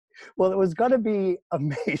Well, it was going to be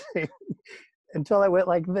amazing until I went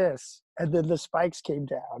like this. And then the spikes came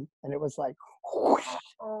down and it was like, whoosh.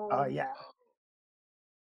 Oh, yeah.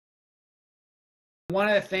 One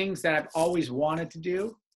of the things that I've always wanted to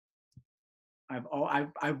do,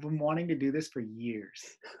 I've been wanting to do this for years,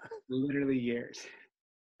 literally years,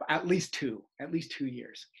 at least two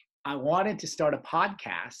years. I wanted to start a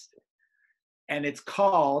podcast, and it's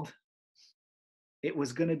called It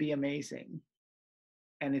Was Gonna Be Amazing.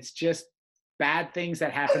 And it's just bad things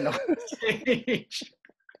that happen on stage.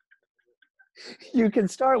 You can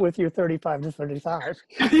start with your 35 to 35.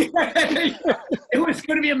 It was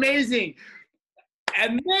going to be amazing.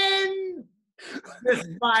 And then this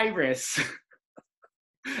virus.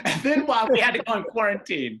 And then while we had to go in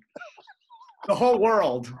quarantine, the whole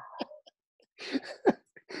world.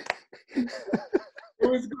 It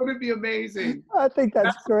was going to be amazing. I think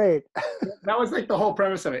that's great. That was like the whole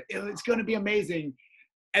premise of it. It's going to be amazing.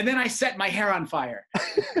 And then I set my hair on fire.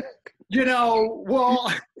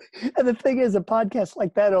 Well. And the thing is, a podcast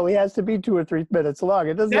like that only has to be 2 or 3 minutes long.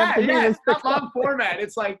 It doesn't have to be it's not long format.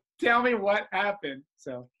 It's like, tell me what happened.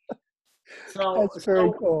 So that's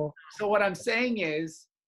very cool. So what I'm saying is,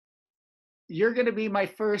 you're going to be my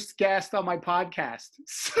first guest on my podcast.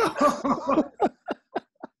 So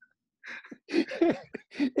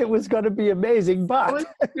it was going to be amazing, but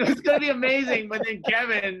it was going to be amazing. But then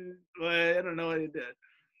Kevin, I don't know what he did.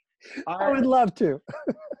 I would love to.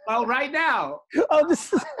 Well, right now. Oh,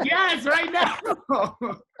 this is yes, right now.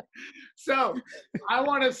 So I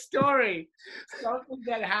want a story, something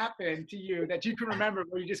that happened to you that you can remember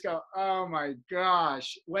where you just go, oh my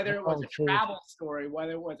gosh, whether it was a travel story,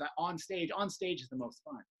 whether it was on stage. On stage is the most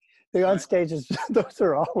fun. The on stages, those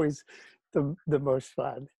are always the most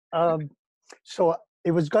fun. So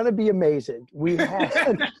it was going to be amazing. We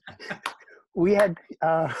had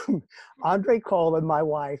Andre Cole and my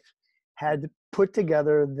wife had put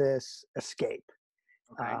together this escape.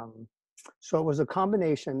 Okay. So it was a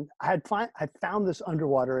combination. I found this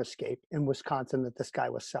underwater escape in Wisconsin that this guy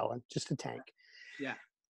was selling, just a tank. Yeah.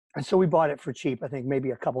 And so we bought it for cheap, I think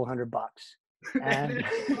maybe a couple $100. And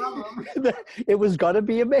it was going to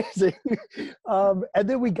be amazing. And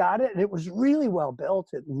then we got it, and it was really well built.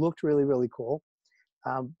 It looked really, really cool.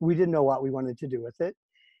 We didn't know what we wanted to do with it.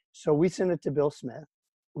 So we sent it to Bill Smith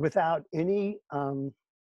without any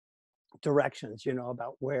directions,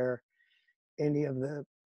 about where any of the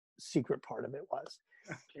secret part of it was.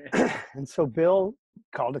 Okay. And so Bill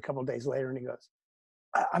called a couple of days later and he goes,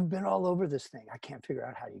 I've been all over this thing. I can't figure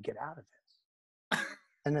out how you get out of this.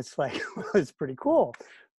 And it's like, well, it's pretty cool.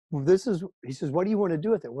 He says, what do you want to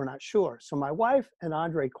do with it? We're not sure. So my wife and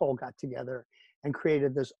Andre Cole got together and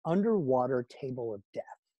created this underwater table of death,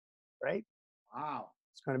 right? Wow.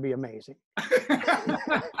 It's going to be amazing.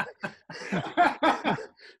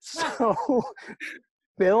 So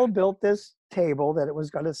Bill built this table that it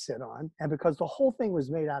was going to sit on. And because the whole thing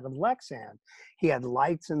was made out of Lexan, he had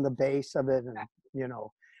lights in the base of it. And,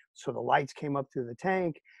 so the lights came up through the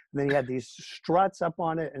tank. And then he had these struts up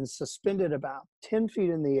on it and suspended about 10 feet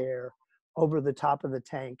in the air over the top of the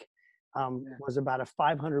tank was about a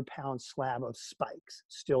 500-pound slab of spikes,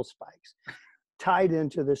 steel spikes, tied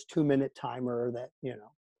into this 2-minute timer that,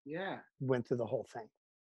 went through the whole thing.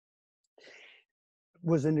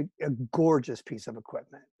 Was a gorgeous piece of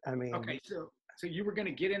equipment. I mean, okay, so you were going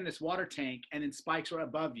to get in this water tank, and then spikes were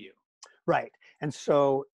above you, right? And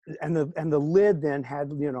so, and the lid then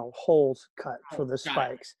had holes cut for the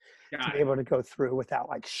spikes to be able to go through without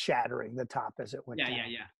like shattering the top as it went down.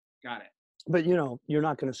 Yeah, got it. But you're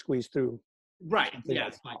not going to squeeze through, right? Yeah.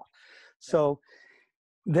 So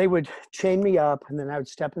they would chain me up, and then I would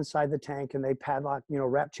step inside the tank, and they padlock,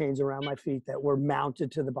 wrap chains around my feet that were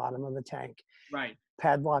mounted to the bottom of the tank. Right.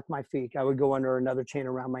 Padlock my feet. I would go under another chain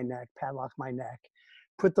around my neck, padlock my neck,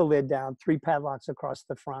 put the lid down, 3 padlocks across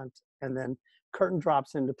the front, and then curtain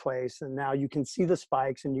drops into place. And now you can see the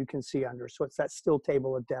spikes and you can see under. So it's that still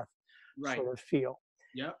table of death sort of feel.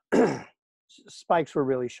 Yep. Spikes were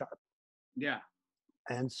really sharp. Yeah.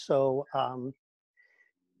 And so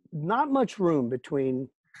not much room between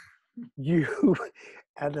you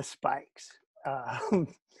and the spikes.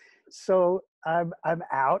 So I'm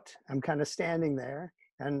out. I'm kind of standing there,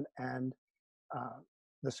 and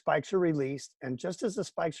the spikes are released. And just as the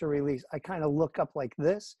spikes are released, I kind of look up like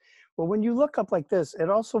this. Well, when you look up like this, it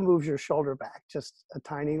also moves your shoulder back just a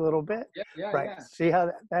tiny little bit. Yeah. Right. Yeah. See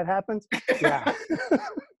how that happens? Yeah.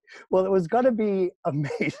 Well, it was going to be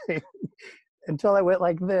amazing until I went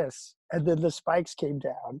like this, and then the spikes came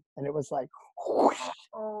down, and it was like, whoosh.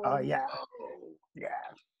 Oh yeah. Yeah.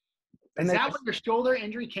 And is that where your shoulder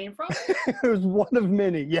injury came from? It was one of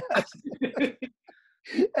many, yes.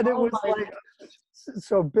 And it Oh was my like, God.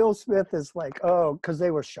 so Bill Smith is like, oh, because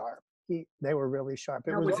they were sharp. They were really sharp.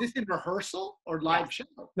 It Now, was, was this in rehearsal or yeah. live show?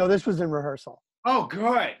 No, this was in rehearsal. Oh,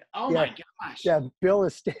 good. Oh Yeah. my gosh. Yeah. Bill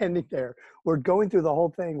is standing there. We're going through the whole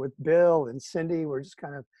thing with Bill and Cindy. We're just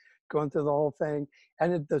kind of going through the whole thing.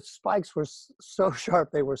 And the spikes were so sharp,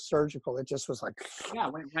 they were surgical. It just was like, Yeah,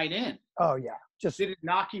 went right in. oh, yeah. Just, Did it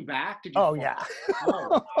knock you back? Did you oh, fall? yeah.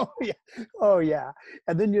 Oh, Oh, yeah. Oh, yeah.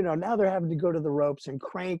 And then, now they're having to go to the ropes and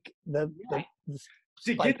crank right. the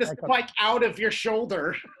To spike get the back up. spike out of your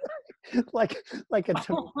shoulder. like a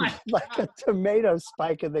Oh my like a God. tomato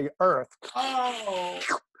spike in the earth. Oh,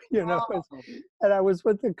 You know, oh. and I was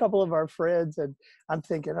with a couple of our friends, and I'm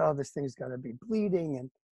thinking, oh, this thing's gonna be bleeding, and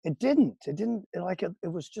it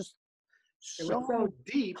was just It was so so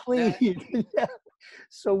deep clean. that Yeah.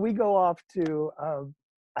 So we go off to,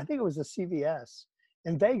 I think it was a CVS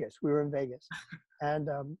in Vegas. We were in Vegas, and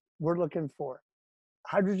we're looking for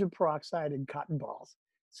hydrogen peroxide and cotton balls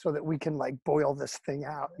so that we can like boil this thing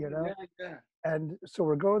out, yeah, yeah. And so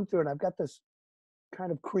we're going through, and I've got this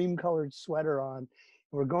kind of cream colored sweater on. And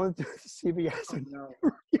we're going through the CVS, Oh and no.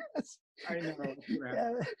 yes, I know.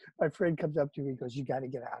 yeah, my friend comes up to me and goes, "You got to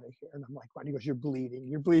get out of here." And I'm like, "What?" He goes, You're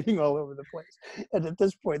bleeding all over the place." And at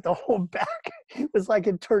this point, the whole back was like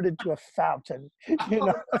it turned into a fountain, you Oh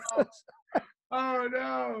know. no. Oh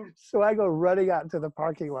no. So I go running out into the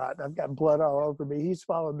parking lot. And I've got blood all over me. He's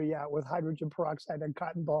following me out with hydrogen peroxide and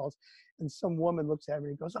cotton balls. And some woman looks at me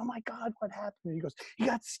and goes, "Oh my God, what happened?" And he goes, "He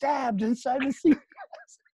got stabbed inside the seat."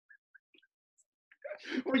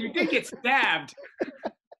 Well, you did get stabbed,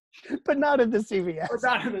 But not at the but CVS.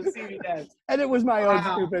 not in the CVS. And it was my own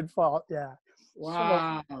Wow. stupid fault. Yeah. So,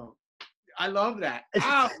 Wow. I love that.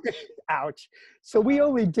 Ouch. ouch. So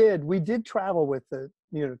we did travel with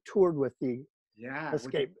toured with the Yeah.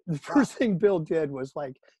 Escape. The first thing Bill did was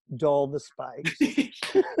like dull the spikes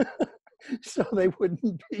so they wouldn't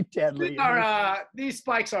be deadly. These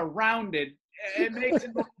spikes are rounded. It makes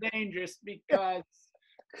it more dangerous because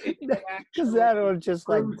it can Because actually that would just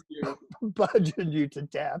like bruise you. budging you to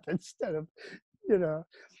death instead of, you know.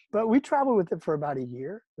 But we traveled with it for about a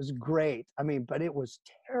year. It was great. I mean, but it was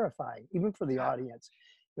terrifying, even for the audience.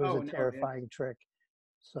 It was Oh a no. terrifying trick.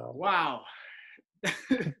 So, Wow.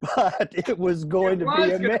 but it was going It to be was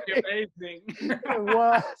going to amazing. be amazing. It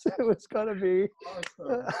was. It was going to be.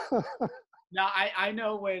 Awesome. Now I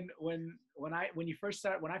know when I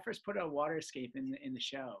first put a water escape in the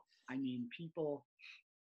show. I mean, people,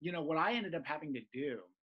 what I ended up having to do,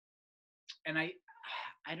 and I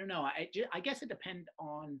don't know. I guess it depends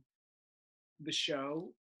on the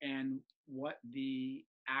show and what the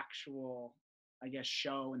actual, I guess,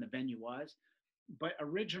 show and the venue was. But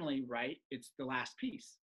originally, right, it's the last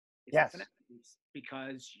piece. It's Yes. the finale piece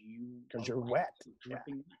because Because you're wet.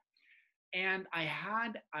 dripping wet. And I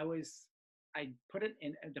put it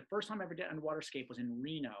in, the first time I ever did underwater escape was in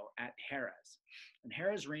Reno at Harrah's. And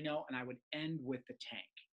Harrah's Reno, and I would end with the tank.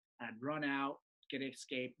 I'd run out, get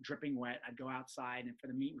escape, dripping wet. I'd go outside, and for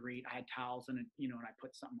the meet and greet, I had towels and and I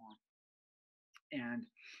put something on. And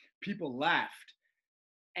people left.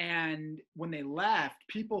 And when they left,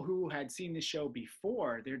 people who had seen the show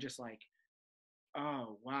before, they're just like,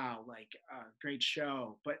 "Oh wow, like great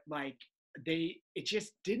show," but like it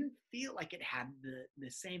just didn't feel like it had the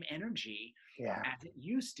same energy as it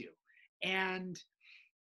used to. And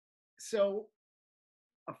so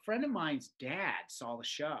a friend of mine's dad saw the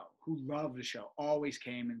show, who loved the show, always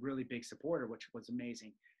came and really big supporter, which was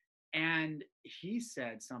amazing. And he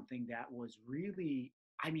said something that was really,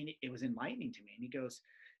 I mean, it was enlightening to me. And he goes,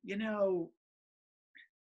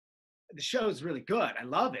 the show is really good. I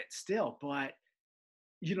love it still, but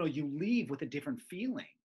you leave with a different feeling.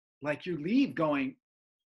 Like you leave going,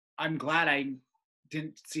 I'm glad I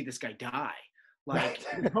didn't see this guy die. Like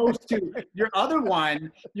opposed to your other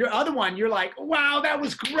one, you're like, wow, that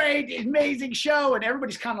was great, amazing show. And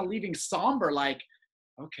everybody's kind of leaving somber, like,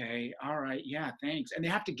 okay, all right, yeah, thanks. And they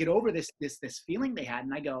have to get over this feeling they had.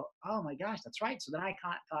 And I go, oh my gosh, that's right. So then I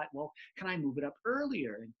thought, well, can I move it up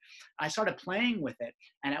earlier? And I started playing with it.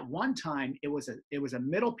 And at one time it was a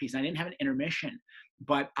middle piece. I didn't have an intermission,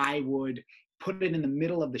 but I would put it in the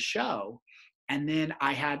middle of the show. And then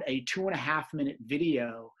I had a 2.5-minute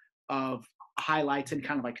video of highlights and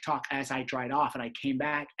kind of like talk as I dried off. And I came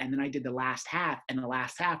back, and then I did the last half. And the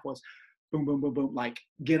last half was boom, boom, boom, boom, like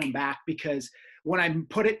get them back. Because when I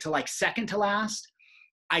put it to like second to last,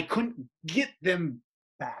 I couldn't get them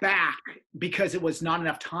back because it was not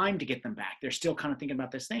enough time to get them back. They're still kind of thinking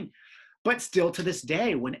about this thing. But still to this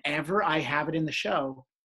day, whenever I have it in the show,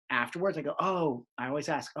 afterwards I go, oh, I always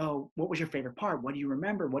ask, oh, what was your favorite part? What do you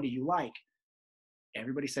remember? What do you like?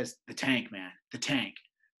 everybody says the tank, man, the tank.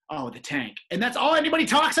 Oh, the tank. And that's all anybody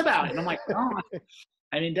talks about. And I'm like, oh,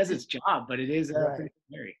 I mean, it does its job, but it is Right. pretty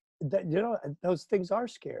scary. That, those things are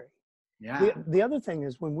scary. Yeah. The other thing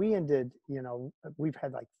is when we ended, we've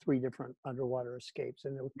had like 3 different underwater escapes,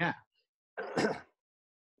 and Yeah.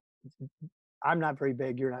 I'm not very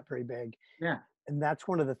big, you're not very big. Yeah. And that's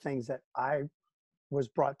one of the things that I was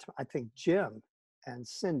brought to, I think Jim and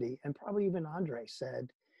Cindy and probably even Andre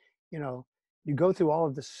said, you go through all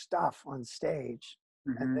of this stuff on stage,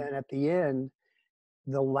 and Mm-hmm. then at the end,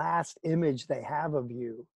 the last image they have of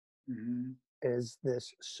you Mm-hmm. is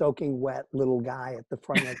this soaking wet little guy at the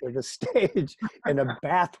front end of the stage in a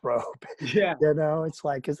bathrobe. Yeah. It's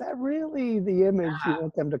like, is that really the image you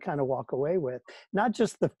want them to kind of walk away with? Not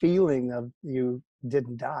just the feeling of you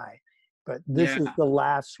didn't die, but this Yeah. is the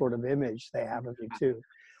last sort of image they have of you too.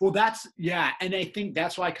 Well, and I think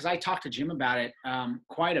that's why, because I talked to Jim about it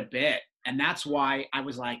quite a bit, and that's why I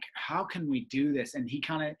was like, how can we do this? And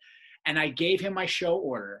and I gave him my show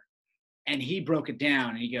order, and he broke it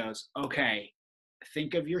down, and he goes, okay,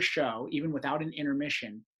 think of your show, even without an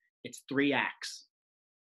intermission, it's 3 acts,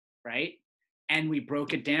 right? And we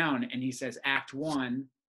broke it down, and he says, Act 1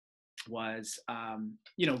 was,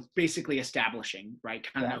 basically establishing, right?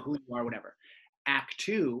 Kind of know who you are, whatever. Act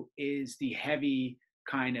 2 is the heavy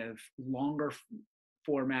kind of longer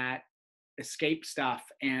format escape stuff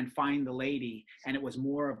and find the lady. And it was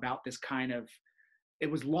more about this kind of, it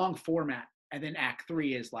was long format. And then Act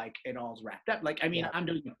 3 is like, it all's wrapped up. Like, I mean, I'm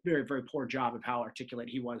doing a very, very poor job of how articulate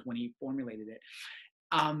he was when he formulated it.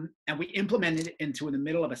 And we implemented it into the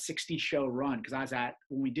middle of a 60 show run. Because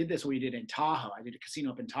when we did this, we did in Tahoe. I did a casino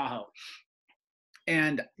up in Tahoe.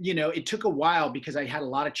 And, it took a while because I had a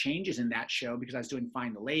lot of changes in that show because I was doing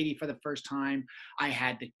Find the Lady for the first time. I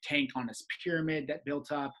had the tank on this pyramid that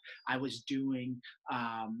built up. I was doing,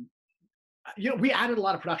 we added a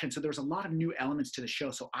lot of production. So there was a lot of new elements to the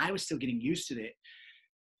show. So I was still getting used to it.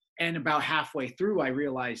 And about halfway through, I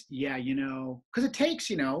realized, because it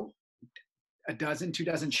takes, a dozen, 2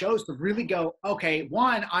 dozen shows to really go, okay,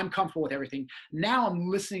 one, I'm comfortable with everything. Now I'm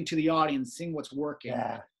listening to the audience, seeing what's working.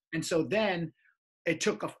 Yeah. And so then it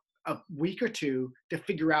took a week or 2 to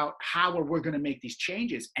figure out how we're going to make these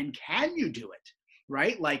changes. And can you do it?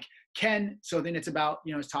 Right? Like, so then it's about,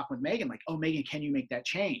 I was talking with Megan, like, oh, Megan, can you make that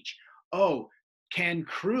change? Oh, can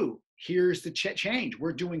crew, here's the change.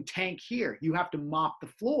 We're doing tank here. You have to mop the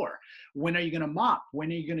floor. When are you going to mop?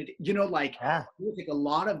 When are you going to, like a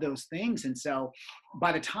lot of those things. And so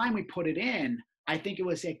by the time we put it in, I think it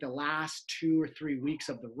was like the last 2 or 3 weeks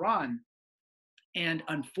of the run. And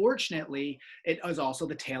unfortunately, it was also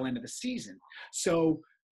the tail end of the season. So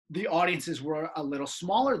the audiences were a little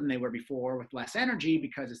smaller than they were before with less energy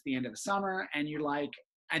because it's the end of the summer. And you're like,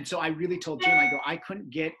 and so I really told Jim, I couldn't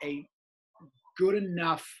get a good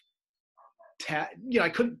enough, I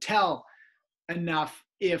couldn't tell enough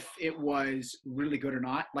if it was really good or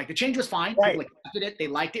not. Like the change was fine. Right. People accepted it. They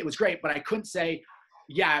liked it. It was great. But I couldn't say,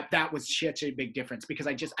 yeah, that was such a big difference because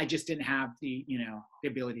I just didn't have the, the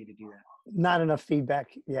ability to do that. Not enough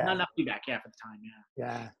feedback. Yeah. Not enough feedback. Yeah. For the time. Yeah.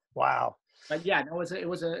 Yeah. Wow. But yeah, no, it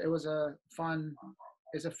was a fun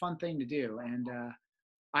thing to do. And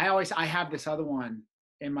I have this other one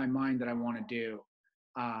in my mind that I want to do.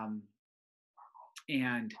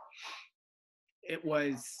 And it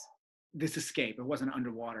was this escape. It wasn't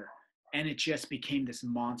underwater. And it just became this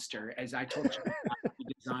monster. As I told you, we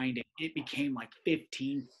designed it. It became like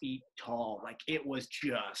 15 feet tall. Like it was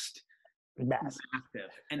just massive.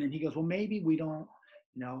 And then he goes, well, maybe we don't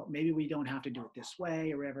have to do it this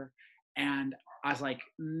way or whatever. And I was like,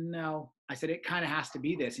 no. I said, it kind of has to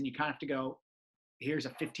be this. And you kind of have to go, here's a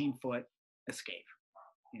 15-foot escape,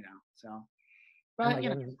 so. But,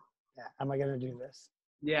 am I going to do this?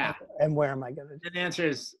 Yeah. And where am I going to do it? The answer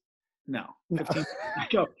is no.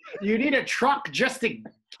 You need a truck just to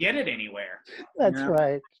get it anywhere. That's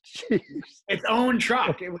right. Jeez. Its own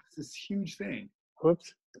truck. It was this huge thing.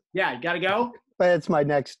 Whoops. Yeah, you got to go? But it's my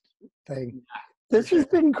next thing. Yeah, this has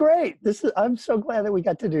been great. I'm so glad that we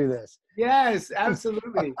got to do this. Yes,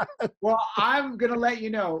 absolutely. Well, I'm going to let you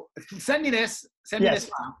know. Send me this. Send me this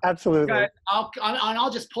file. Absolutely.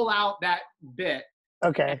 I'll just pull out that bit.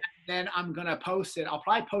 Okay. And then I'm going to post it. I'll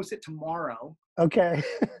probably post it tomorrow. Okay.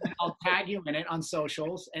 And I'll tag you in it on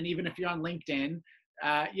socials. And even if you're on LinkedIn,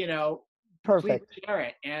 perfect. Please share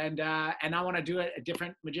it. And I want to do a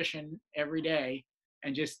different magician every day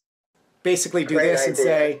and just basically do this and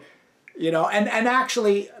say, You know, and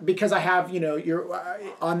actually, because I have, you know, you're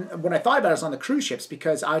on, when I thought about it, I was on the cruise ships,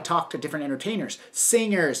 because I talked to different entertainers,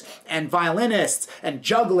 singers and violinists and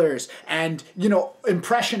jugglers and, you know,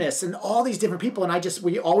 impressionists and all these different people. And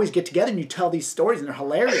we always get together and you tell these stories and they're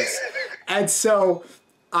hilarious. And so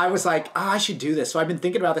I was like, oh, I should do this. So I've been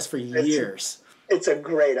thinking about this for years. It's a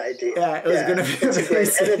great idea. Yeah, it was going to be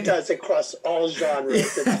amazing. And it does across all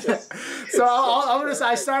genres. Yeah. It's just, so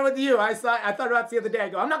I start with you. I thought about it the other day. I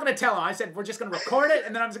go, I'm not going to tell him. I said, we're just going to record it,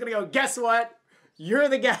 and then I'm just going to go, guess what? You're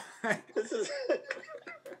the guy.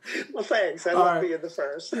 Well, thanks. I love being the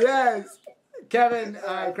first. Yes. Kevin,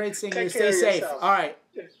 great seeing you. Stay safe. All right.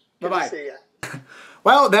 Bye-bye. See ya.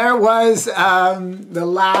 Well, there was the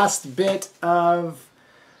last bit of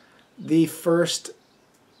the first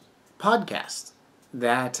podcast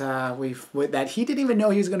that that he didn't even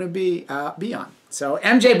know he was going to be on. So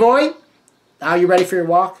MJ boy, are you ready for your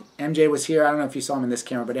walk? MJ was here. I don't know if you saw him in this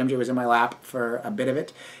camera, but MJ was in my lap for a bit of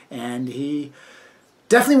it, and he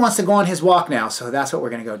definitely wants to go on his walk now. So that's what we're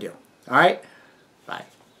going to go do. All right.